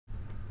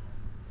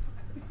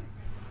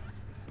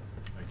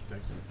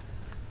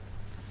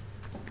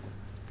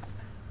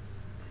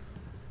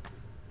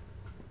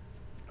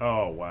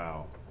Oh,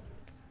 wow.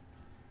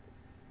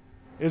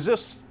 Is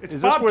this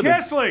Bob where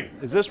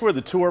Kesling. Is this where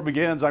the tour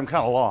begins? I'm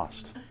kind of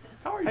lost.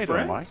 How are you, How you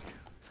friend? doing, Mike?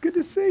 It's good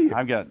to see you.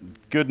 I've got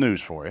good news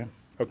for you.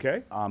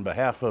 Okay. On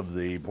behalf of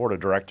the board of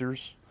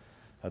directors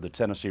of the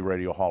Tennessee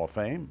Radio Hall of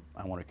Fame,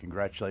 I want to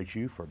congratulate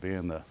you for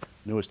being the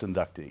newest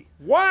inductee.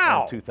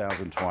 Wow. Of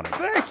 2020.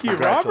 Thank you,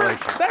 Robert.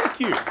 Thank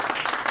you.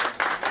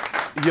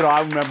 You know,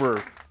 I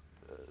remember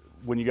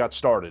when you got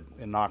started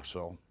in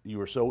Knoxville, you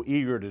were so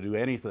eager to do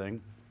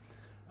anything.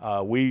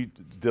 We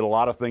did a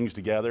lot of things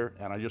together,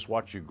 and I just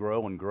watched you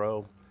grow and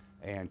grow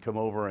and come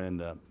over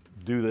and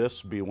do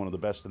this, be one of the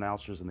best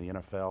announcers in the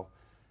NFL.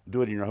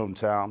 Do it in your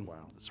hometown.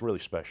 Wow. It's really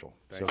special.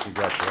 Thank so you.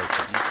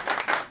 congratulations.